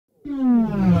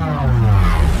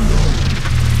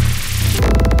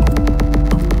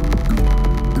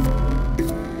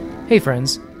Hey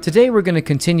friends, today we're going to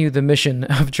continue the mission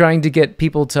of trying to get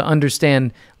people to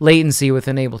understand latency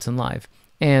within Ableton Live.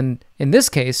 And in this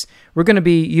case, we're going to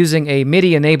be using a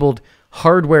MIDI-enabled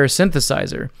hardware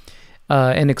synthesizer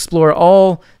and explore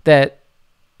all that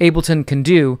Ableton can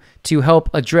do to help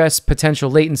address potential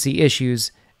latency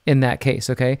issues in that case,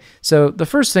 okay? So the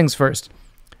first things first,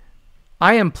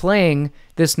 I am playing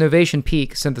this Novation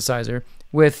Peak synthesizer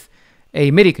with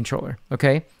a MIDI controller,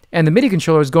 okay? And the MIDI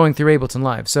controller is going through Ableton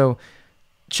Live. So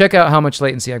check out how much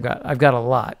latency I've got. I've got a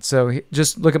lot. So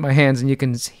just look at my hands and you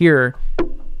can hear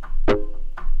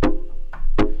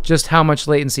just how much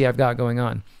latency I've got going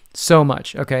on. So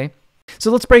much, okay?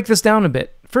 So let's break this down a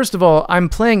bit. First of all, I'm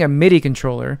playing a MIDI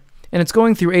controller and it's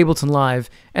going through Ableton Live,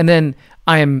 and then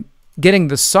I am getting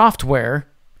the software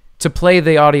to play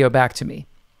the audio back to me.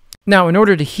 Now, in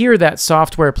order to hear that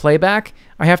software playback,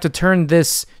 I have to turn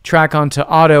this track onto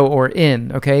auto or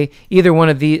in, okay? Either one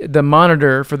of the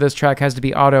monitor for this track has to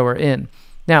be auto or in.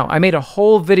 Now, I made a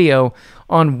whole video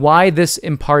on why this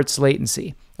imparts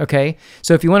latency, okay?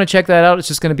 So if you want to check that out, it's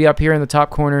just going to be up here in the top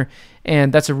corner,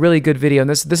 and that's a really good video. And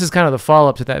this is kind of the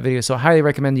follow-up to that video, so I highly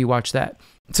recommend you watch that.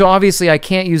 So obviously, I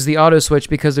can't use the auto switch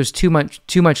because there's too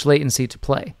much latency to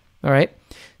play, all right?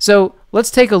 So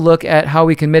let's take a look at how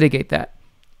we can mitigate that.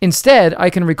 Instead,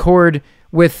 I can record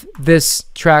with this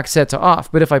track set to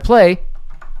off, but if I play,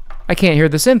 I can't hear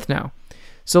the synth now.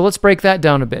 So let's break that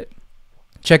down a bit.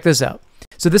 Check this out.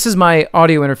 So this is my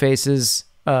audio interface's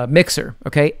mixer,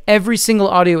 okay? Every single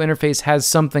audio interface has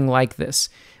something like this.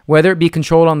 Whether it be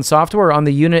controlled on the software or on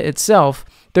the unit itself,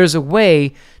 there's a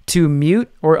way to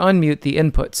mute or unmute the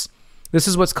inputs. This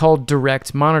is what's called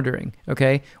direct monitoring,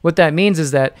 okay? What that means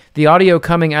is that the audio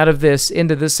coming out of this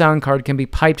into this sound card can be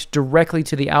piped directly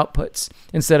to the outputs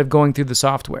instead of going through the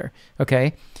software,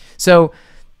 okay? So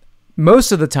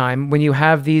most of the time when you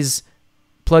have these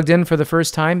plugged in for the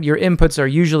first time, your inputs are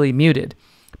usually muted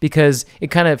because it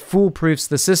kind of foolproofs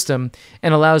the system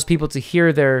and allows people to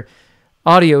hear their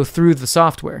audio through the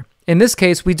software. In this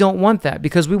case, we don't want that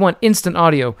because we want instant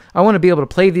audio. I want to be able to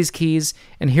play these keys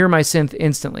and hear my synth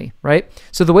instantly, right?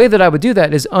 So the way that I would do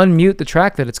that is unmute the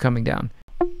track that it's coming down.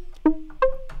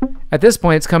 At this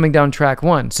point, it's coming down track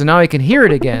 1. So now I can hear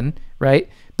it again, right?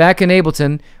 Back in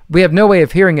Ableton, we have no way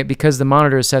of hearing it because the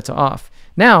monitor is set to off.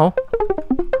 Now,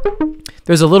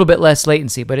 there's a little bit less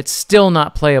latency, but it's still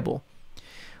not playable.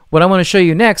 What I want to show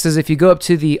you next is if you go up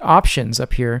to the options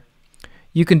up here,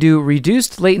 you can do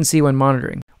reduced latency when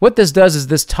monitoring. What this does is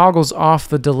this toggles off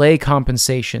the delay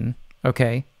compensation,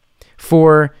 okay,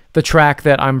 for the track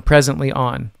that I'm presently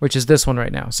on, which is this one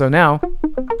right now. So now,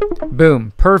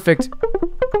 boom, perfect,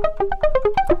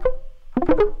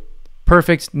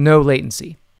 no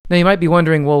latency Now you might be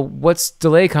wondering, well, what's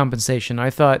delay compensation? I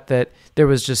thought that there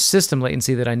was just system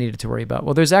latency that I needed to worry about.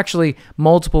 Well, there's actually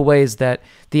multiple ways that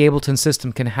the Ableton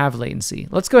system can have latency.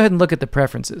 Let's go ahead and look at the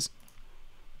preferences.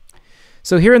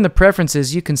 So here in the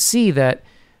preferences, you can see that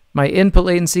my input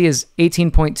latency is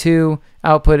 18.2,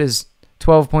 output is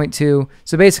 12.2.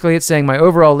 So basically it's saying my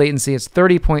overall latency is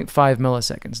 30.5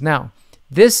 milliseconds. Now,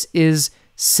 this is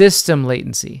system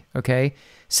latency, okay?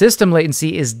 System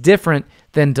latency is different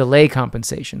than delay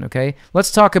compensation, okay?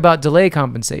 Let's talk about delay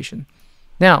compensation.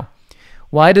 Now,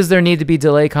 why does there need to be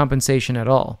delay compensation at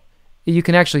all? You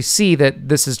can actually see that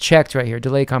this is checked right here,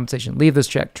 delay compensation. Leave this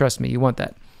checked, trust me, you want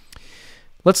that.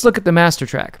 Let's look at the master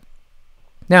track.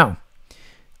 Now,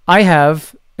 I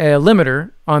have a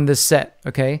limiter on this set,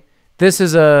 okay? This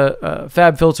is a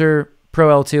FabFilter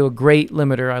Pro L2, a great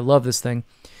limiter. I love this thing.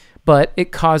 But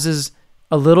it causes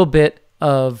a little bit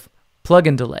of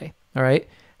plugin delay, all right?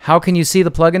 How can you see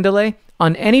the plugin delay?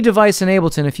 On any device in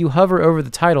Ableton, if you hover over the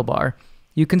title bar,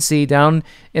 you can see down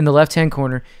in the left-hand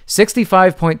corner,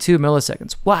 65.2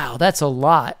 milliseconds. Wow, that's a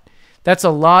lot. That's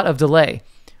a lot of delay.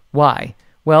 Why?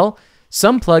 Well,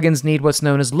 some plugins need what's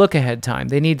known as look-ahead time.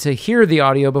 They need to hear the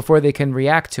audio before they can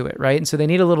react to it, right? And so they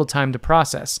need a little time to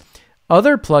process.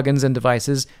 Other plugins and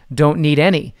devices don't need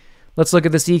any. Let's look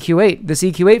at this EQ8. This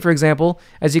EQ8, for example,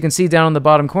 as you can see down in the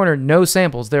bottom corner, no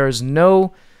samples. There is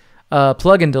no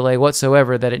plugin delay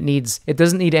whatsoever that it needs. It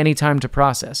doesn't need any time to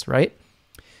process, right?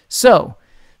 So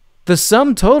the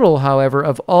sum total, however,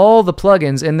 of all the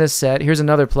plugins in this set, here's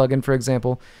another plugin, for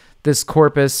example, this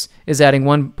Corpus is adding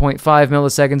 1.5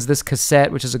 milliseconds. This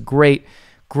Cassette, which is a great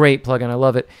plugin, I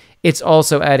love it, it's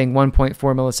also adding 1.4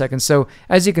 milliseconds. So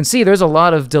as you can see, there's a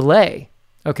lot of delay,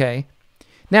 okay?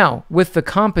 Now, with the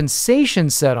compensation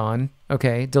set on,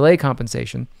 okay, delay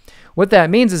compensation, what that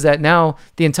means is that now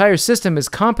the entire system is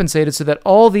compensated so that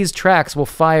all these tracks will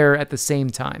fire at the same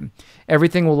time.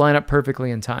 Everything will line up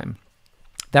perfectly in time.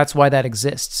 That's why that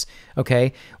exists,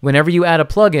 okay? Whenever you add a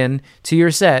plugin to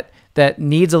your set that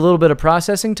needs a little bit of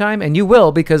processing time, and you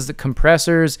will because the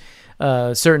compressors,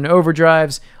 certain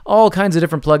overdrives, all kinds of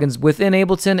different plugins within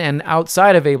Ableton and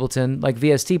outside of Ableton, like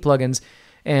VST plugins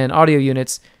and audio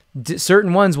units,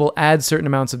 certain ones will add certain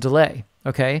amounts of delay,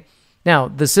 okay? Now,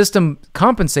 the system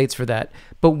compensates for that,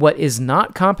 but what is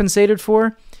not compensated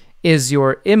for is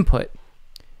your input.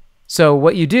 So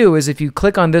what you do is if you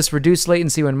click on this reduce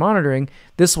latency when monitoring,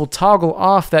 this will toggle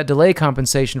off that delay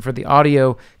compensation for the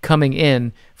audio coming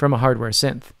in from a hardware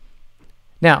synth.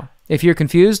 Now, if you're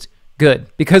confused, good,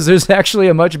 because there's actually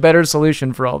a much better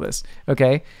solution for all this,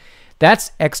 okay?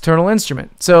 That's external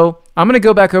instrument. So I'm going to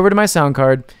go back over to my sound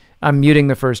card. I'm muting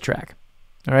the first track,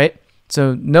 all right?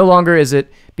 So no longer is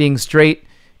it coming straight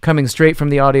from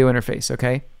the audio interface,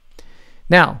 okay?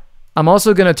 Now, I'm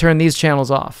also going to turn these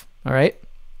channels off, all right?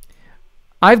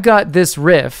 I've got this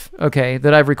riff, okay,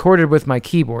 that I've recorded with my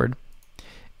keyboard,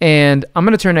 and I'm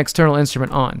going to turn external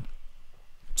instrument on.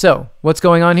 So what's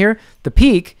going on here? The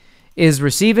peak is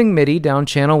receiving MIDI down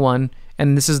channel 1,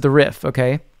 and this is the riff,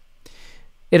 okay?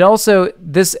 It also,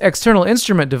 this external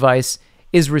instrument device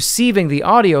is receiving the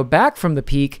audio back from the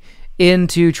peak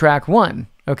into track 1,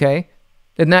 okay?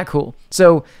 Isn't that cool?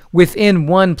 So within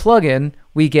one plugin,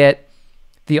 we get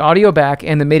the audio back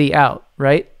and the MIDI out,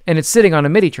 right? And it's sitting on a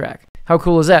MIDI track. How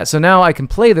cool is that? So now I can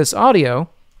play this audio.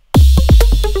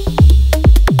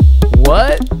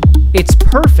 What? It's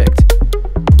perfect.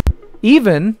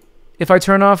 Even if I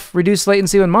turn off reduce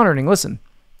latency when monitoring, listen.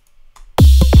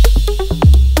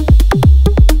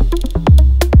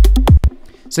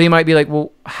 So you might be like,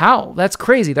 well, how? That's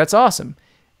crazy. That's awesome.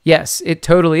 Yes, it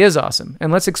totally is awesome.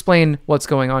 And let's explain what's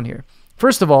going on here.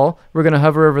 First of all, we're going to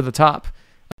hover over the top.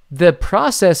 The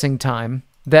processing time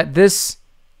that this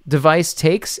device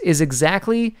takes is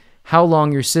exactly how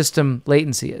long your system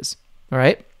latency is. All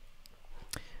right?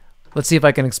 Let's see if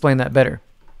I can explain that better.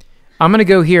 I'm going to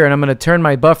go here and I'm going to turn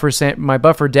my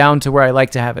buffer down to where I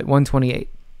like to have it, 128.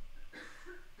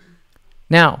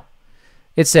 Now,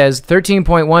 it says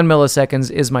 13.1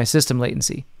 milliseconds is my system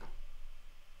latency.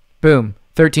 Boom,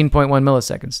 13.1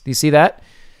 milliseconds. Do you see that?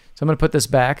 So I'm going to put this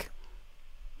back.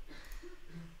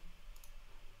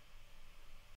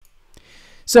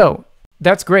 So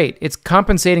that's great. It's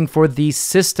compensating for the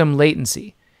system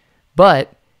latency.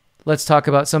 But let's talk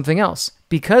about something else.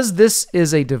 Because this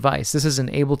is a device, this is an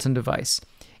Ableton device,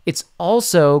 it's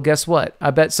also, guess what? I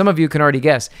bet some of you can already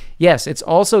guess. Yes, it's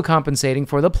also compensating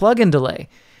for the plugin delay.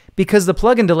 Because the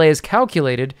plugin delay is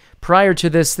calculated prior to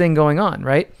this thing going on,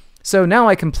 right? So now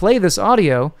I can play this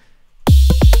audio,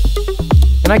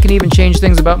 and I can even change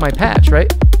things about my patch,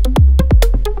 right?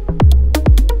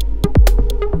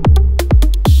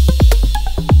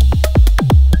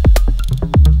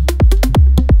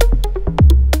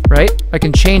 Right? I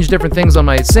can change different things on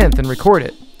my synth and record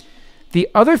it. The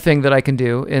other thing that I can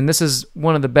do, and this is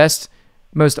one of the best,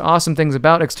 most awesome things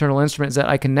about external instruments, is that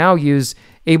I can now use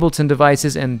Ableton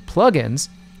devices and plugins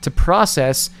to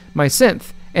process my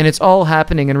synth, and it's all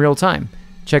happening in real time.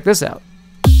 Check this out.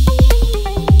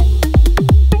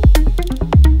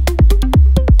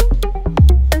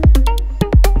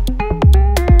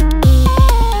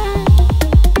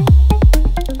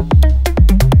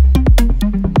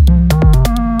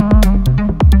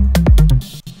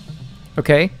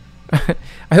 Okay,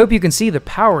 I hope you can see the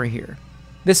power here.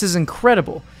 This is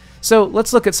incredible. So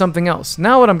let's look at something else.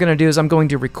 Now what I'm going to do is I'm going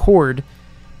to record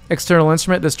external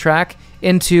instrument, this track,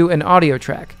 into an audio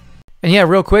track. And yeah,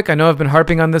 real quick, I know I've been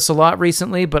harping on this a lot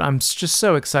recently, but I'm just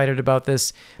so excited about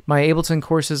this. My Ableton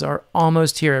courses are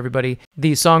almost here, everybody.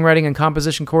 The songwriting and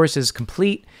composition course is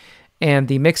complete, and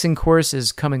the mixing course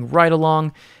is coming right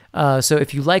along. So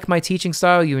if you like my teaching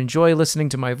style, you enjoy listening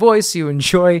to my voice, you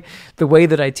enjoy the way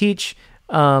that I teach,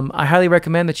 I highly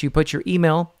recommend that you put your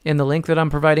email in the link that I'm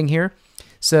providing here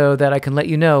so that I can let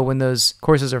you know when those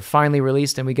courses are finally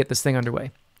released and we get this thing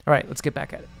underway. All right, let's get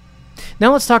back at it.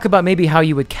 Now let's talk about maybe how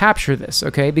you would capture this,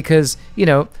 okay? Because, you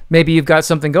know, maybe you've got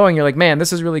something going, you're like, man,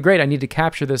 this is really great, I need to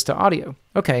capture this to audio.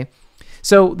 Okay,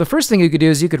 so the first thing you could do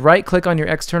is you could right-click on your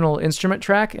external instrument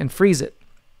track and freeze it,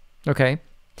 okay?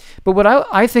 But what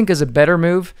I think is a better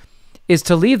move is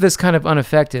to leave this kind of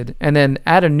unaffected and then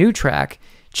add a new track,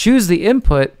 choose the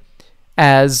input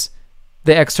as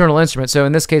the external instrument. So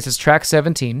in this case, it's track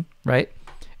 17, right?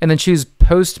 And then choose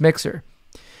post mixer.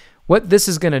 What this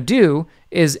is going to do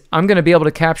is I'm going to be able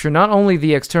to capture not only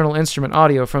the external instrument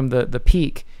audio from the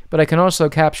peak, but I can also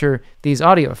capture these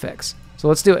audio effects. So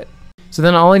let's do it. So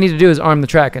then all I need to do is arm the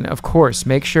track, and of course,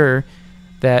 make sure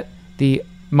that the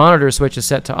monitor switch is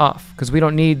set to off, because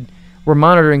we're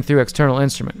monitoring through external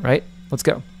instrument, right? Let's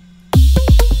go.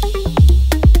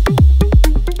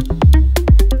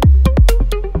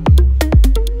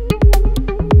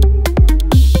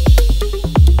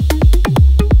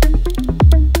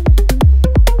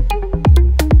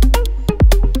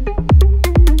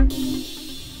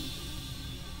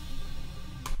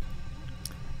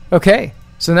 Okay,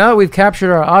 so now that we've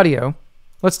captured our audio,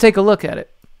 let's take a look at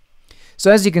it. So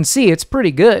as you can see, it's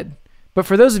pretty good. But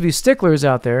for those of you sticklers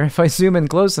out there, if I zoom in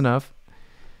close enough,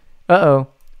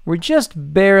 we're just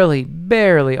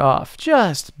barely off.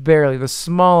 Just barely, the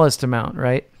smallest amount,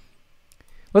 right?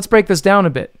 Let's break this down a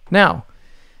bit. Now,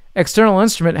 external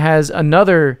instrument has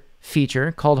another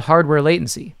feature called hardware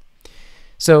latency.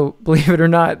 So believe it or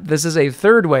not, this is a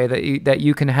third way that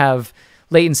you can have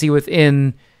latency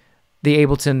within the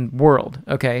Ableton world,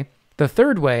 okay? The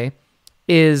third way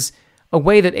is a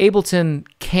way that Ableton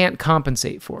can't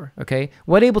compensate for, okay?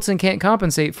 What Ableton can't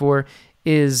compensate for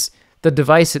is the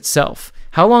device itself.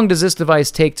 How long does this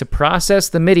device take to process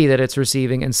the MIDI that it's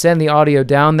receiving and send the audio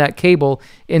down that cable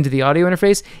into the audio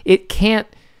interface? It can't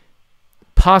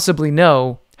possibly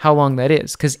know how long that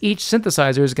is, because each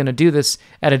synthesizer is going to do this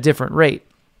at a different rate.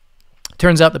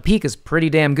 Turns out the peak is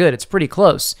pretty damn good. It's pretty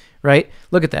close, right?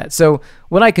 Look at that. So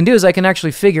what I can do is I can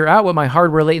actually figure out what my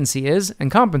hardware latency is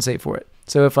and compensate for it.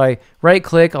 So if I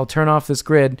right-click, I'll turn off this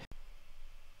grid.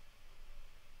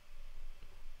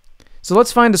 So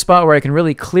let's find a spot where I can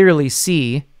really clearly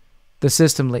see the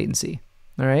system latency,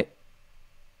 all right?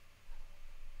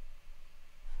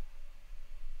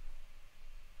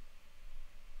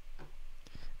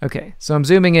 Okay, so I'm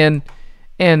zooming in.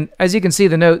 And as you can see,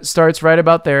 the note starts right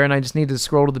about there, and I just need to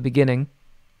scroll to the beginning.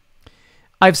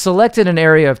 I've selected an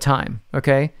area of time,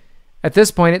 okay? At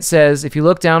this point, it says, if you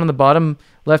look down in the bottom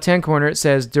left-hand corner, it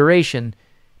says duration,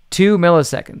 2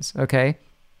 milliseconds, okay?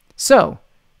 So,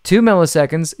 2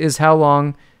 milliseconds is how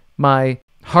long my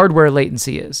hardware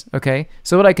latency is, okay?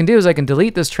 So what I can do is I can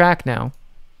delete this track now,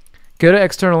 go to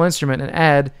external instrument, and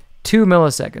add 2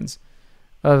 milliseconds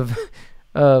of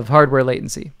hardware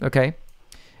latency, okay?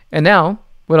 And now,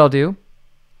 what I'll do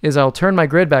is I'll turn my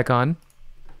grid back on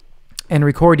and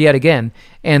record yet again.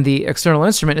 And the external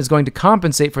instrument is going to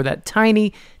compensate for that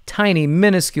tiny,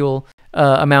 minuscule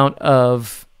amount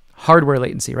of hardware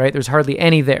latency, right? There's hardly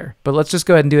any there, but let's just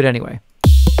go ahead and do it anyway.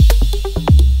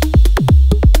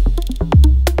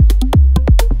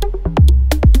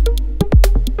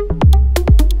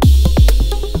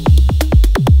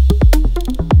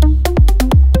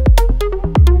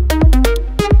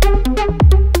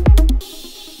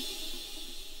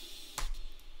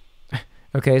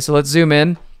 Okay, so let's zoom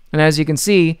in, and as you can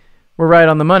see, we're right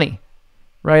on the money.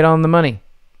 Right on the money.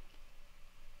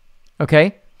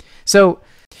 Okay? So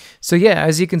yeah,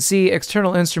 as you can see,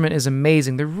 external instrument is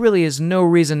amazing. There really is no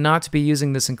reason not to be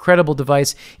using this incredible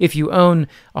device if you own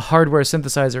a hardware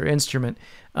synthesizer instrument.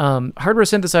 Hardware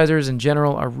synthesizers in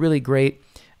general are really great.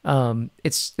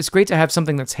 It's great to have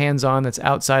something that's hands-on, that's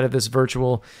outside of this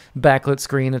virtual backlit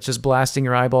screen that's just blasting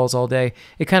your eyeballs all day.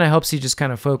 It kind of helps you just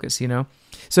kind of focus, you know?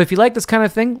 So if you like this kind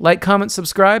of thing, like, comment,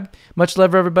 subscribe. Much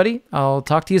love, everybody. I'll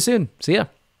talk to you soon. See ya.